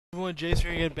Everyone, Jason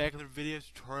here again, back with a video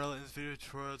tutorial. In this video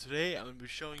tutorial today, I'm going to be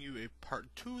showing you a part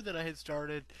 2 that I had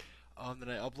started, that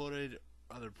I uploaded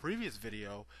on the previous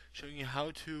video, showing you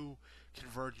how to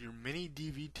convert your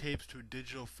MiniDV tapes to a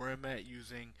digital format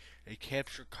using a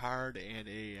capture card and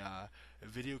a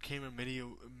video camera,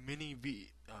 DV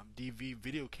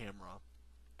video camera.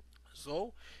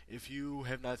 So, if you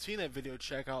have not seen that video,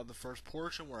 check out the first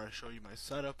portion where I show you my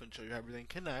setup and show you how everything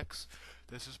connects.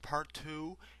 This is part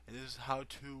 2, and this is how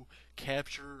to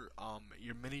capture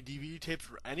your MiniDV tapes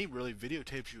or any really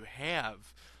videotapes you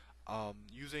have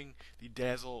using the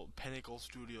Dazzle Pinnacle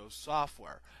Studio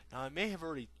Software. Now, I may have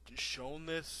already shown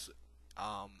this.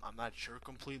 I'm not sure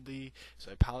completely,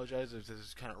 so I apologize if this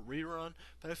is kind of a rerun,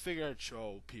 but I figured I'd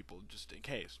show people just in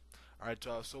case. Alright,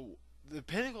 so the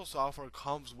Pinnacle software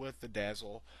comes with the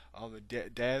Dazzle,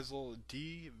 Dazzle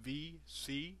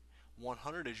DVC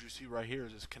 100, as you see right here,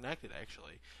 is connected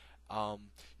actually.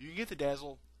 You can get the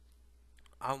Dazzle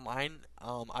online.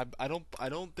 I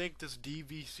don't think this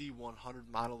DVC 100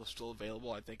 model is still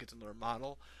available. I think it's another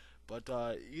model, but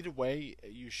either way,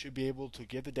 you should be able to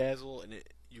get the Dazzle, and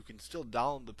you can still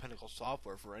download the Pinnacle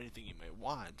software for anything you may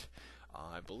want,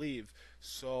 I believe.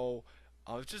 So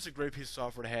it's just a great piece of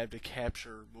software to have to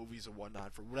capture movies and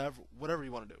whatnot for whatever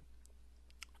you want to do.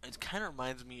 It kind of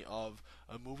reminds me of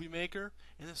a movie maker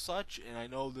and such, and I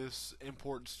know this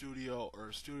import studio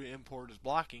or studio import is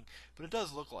blocking, but it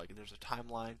does look like it. There's a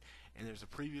timeline and there's a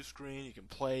preview screen. You can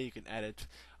play, you can edit.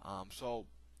 So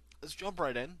let's jump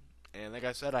right in. And like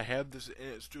I said, I have this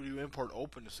studio import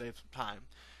open to save some time.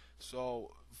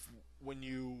 So when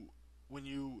you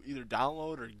either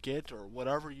download or get or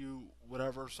whatever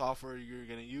software you're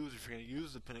going to use, if you're going to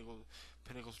use the Pinnacle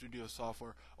Studio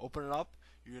software, open it up.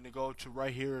 You're going to go to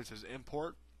right here. It says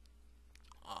import.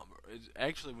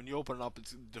 Actually, when you open it up,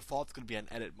 it's default's going to be on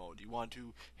edit mode. You want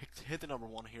to hit the number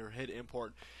 1 here, hit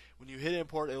import. When you hit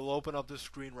import, it'll open up this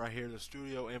screen right here, the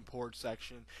studio import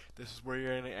section. This is where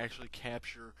you're going to actually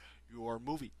capture your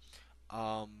movie.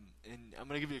 And I'm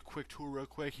going to give you a quick tour real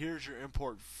quick. Here's your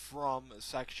import from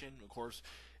section. Of course,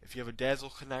 if you have a Dazzle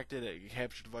connected, a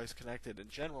capture device connected in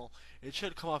general, it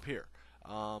should come up here.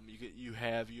 You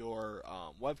have your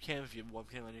webcam, if you have a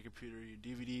webcam on your computer, your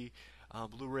DVD,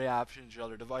 Blu-ray options, your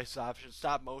other device options,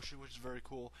 stop motion, which is very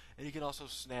cool, and you can also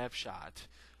snapshot.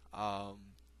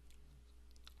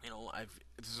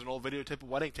 This is an old videotape, a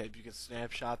wedding tape. You can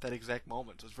snapshot that exact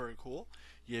moment, so it's very cool.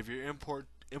 You have your import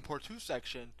to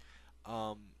section,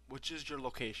 which is your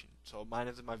location. So mine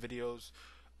is in my videos.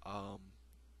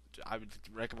 I would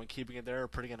recommend keeping it there or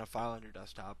putting in a file on your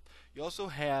desktop. You also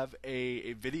have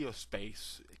a video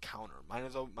space counter. Mine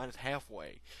is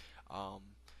halfway.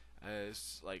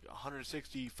 It's like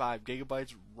 165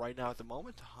 gigabytes right now at the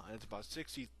moment. It's about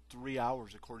 63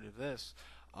 hours according to this.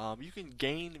 You can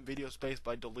gain video space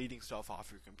by deleting stuff off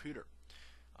your computer,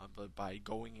 but by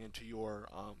going into your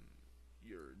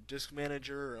disk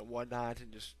manager and whatnot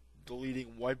and just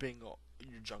wiping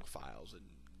your junk files. And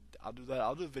I'll do that.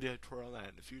 I'll do a video tutorial on that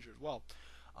in the future as well.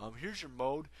 Here's your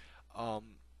mode. I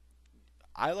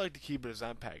like to keep it as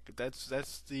MPEG. That's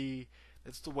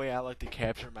the way I like to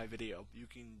capture my video. You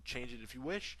can change it if you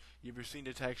wish. You have your scene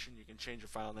detection. You can change your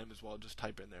file name as well. Just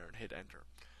type in there and hit enter.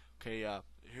 Okay.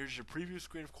 Here's your preview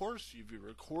screen. Of course, you've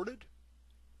recorded.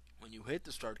 When you hit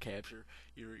the start capture,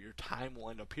 your time will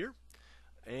end up here.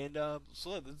 And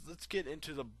so let's get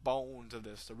into the bones of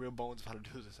this, the real bones of how to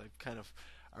do this. I've kind of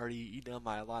already eaten up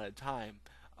my allotted time.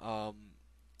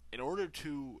 In order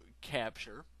to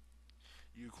capture,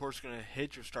 you of course are going to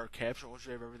hit your start capture once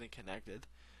you have everything connected.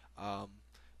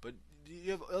 But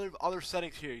you have other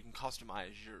settings here you can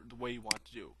customize the way you want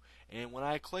to do. And when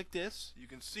I click this, you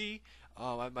can see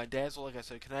I have my Dazzle, like I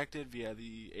said, connected via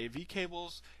the AV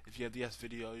cables. If you have the S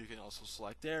video, you can also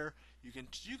select there. You can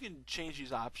change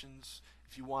these options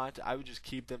if you want. I would just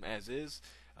keep them as is.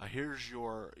 Here's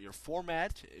your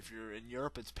format. If you're in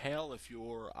Europe, it's PAL. If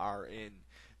you are in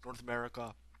North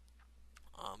America,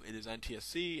 it is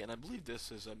NTSC, and I believe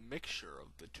this is a mixture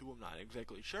of the two. I'm not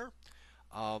exactly sure.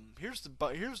 Here's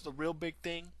the real big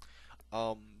thing,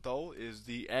 though, is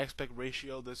the aspect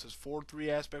ratio. This is 4:3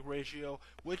 aspect ratio,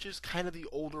 which is kind of the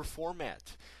older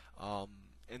format.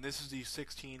 And this is the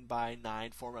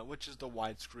 16:9 format, which is the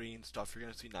widescreen stuff you're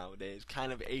going to see nowadays,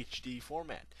 kind of HD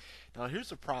format. Now, here's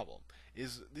the problem: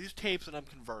 is these tapes that I'm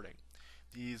converting,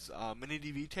 these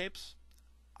MiniDV tapes,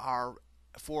 are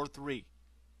 4:3,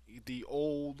 the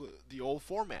old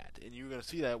format, and you're going to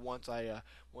see that once I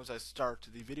start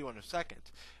the video in a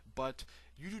second. But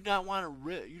you do not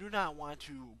want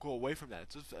to go away from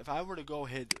that. So if I were to go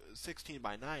hit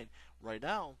 16:9 right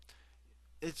now,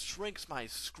 it shrinks my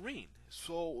screen.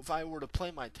 So if I were to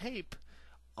play my tape,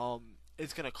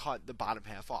 it's going to cut the bottom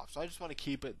half off. So I just want to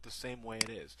keep it the same way it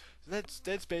is. So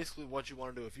that's basically what you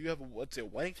want to do. If you have let's say a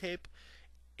wedding tape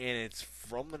and it's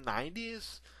from the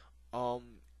 90s, um,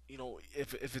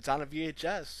 if it's on a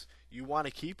VHS, you want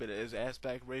to keep it as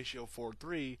aspect ratio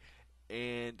 4:3,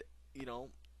 and you know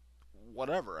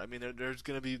whatever. I mean, there's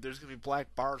gonna be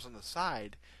black bars on the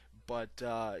side, but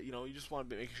you just want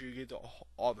to make sure you get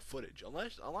all the footage,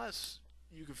 unless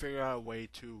you can figure out a way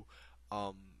to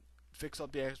um, fix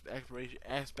up the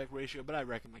aspect ratio. But I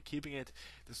recommend keeping it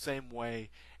the same way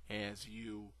as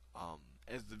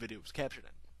as the video was captured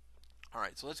in. All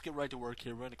right, so let's get right to work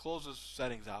here. We're going to close those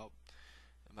settings out.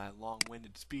 My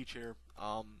long-winded speech here.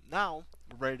 Now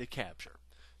we're ready to capture.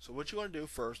 So what you want to do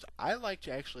first, I like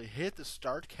to actually hit the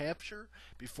start capture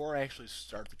before I actually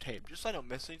start the tape, just so I don't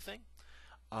miss anything.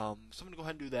 So I'm going to go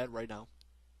ahead and do that right now.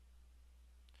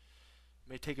 It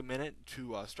may take a minute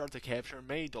to start the capture. It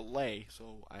may delay,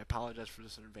 so I apologize for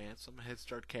this in advance. I'm going to hit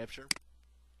start capture.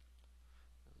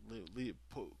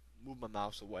 Move my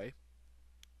mouse away.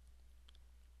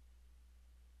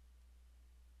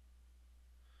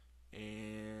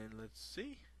 And let's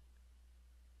see.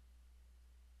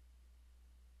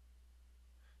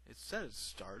 It said it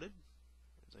started.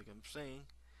 It's like I'm saying,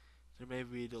 there may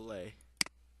be a delay.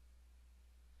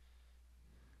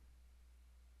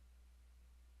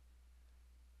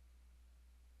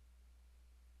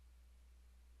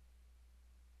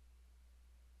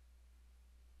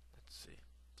 Let's see.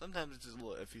 Sometimes it's just a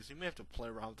little iffy, so you may have to play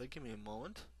around with it. Give me a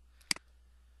moment.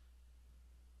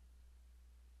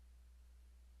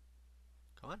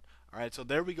 Come on. Alright, so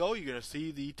there we go. You're going to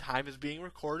see the time is being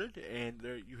recorded, and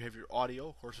there you have your audio.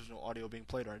 Of course, there's no audio being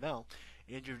played right now.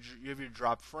 And you have your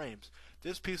dropped frames.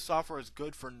 This piece of software is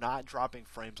good for not dropping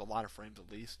frames, a lot of frames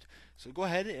at least. So go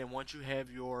ahead, and once you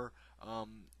have your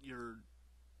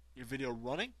video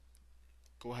running,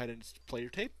 go ahead and play your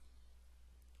tape.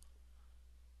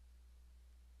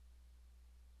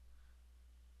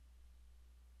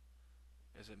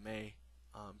 As it may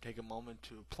take a moment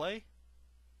to play.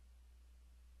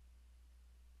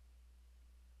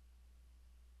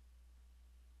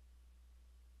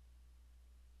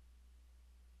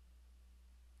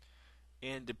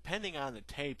 And depending on the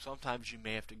tape, sometimes you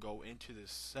may have to go into the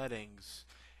settings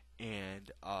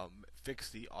and fix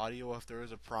the audio if there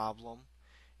is a problem.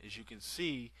 As you can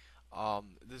see,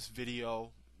 this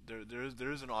video, there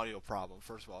is an audio problem,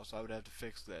 first of all, so I would have to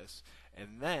fix this.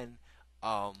 And then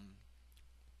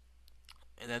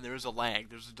there is a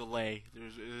lag, there's a delay, it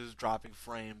is dropping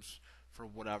frames for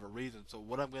whatever reason. So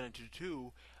what I'm going to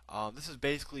do, this is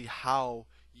basically how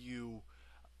you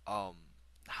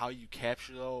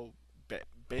capture though.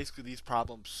 Basically, these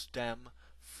problems stem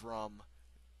from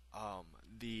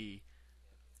the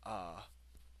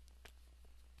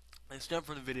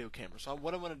video camera. So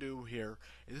what I'm going to do here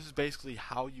is this is basically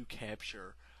how you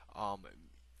capture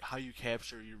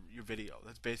your video.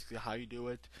 That's basically how you do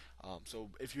it. So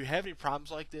if you have any problems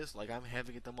like this, like I'm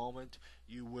having at the moment,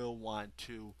 you will want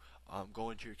to go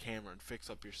into your camera and fix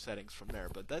up your settings from there.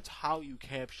 But that's how you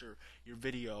capture your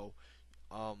video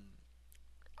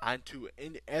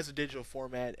as a digital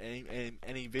format,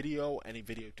 any video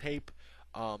tape,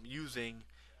 using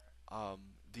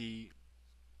the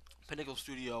Pinnacle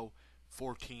Studio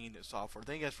 14 software.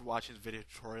 Thank you guys for watching this video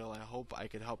tutorial. I hope I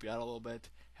could help you out a little bit.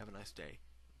 Have a nice day.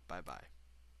 Bye bye.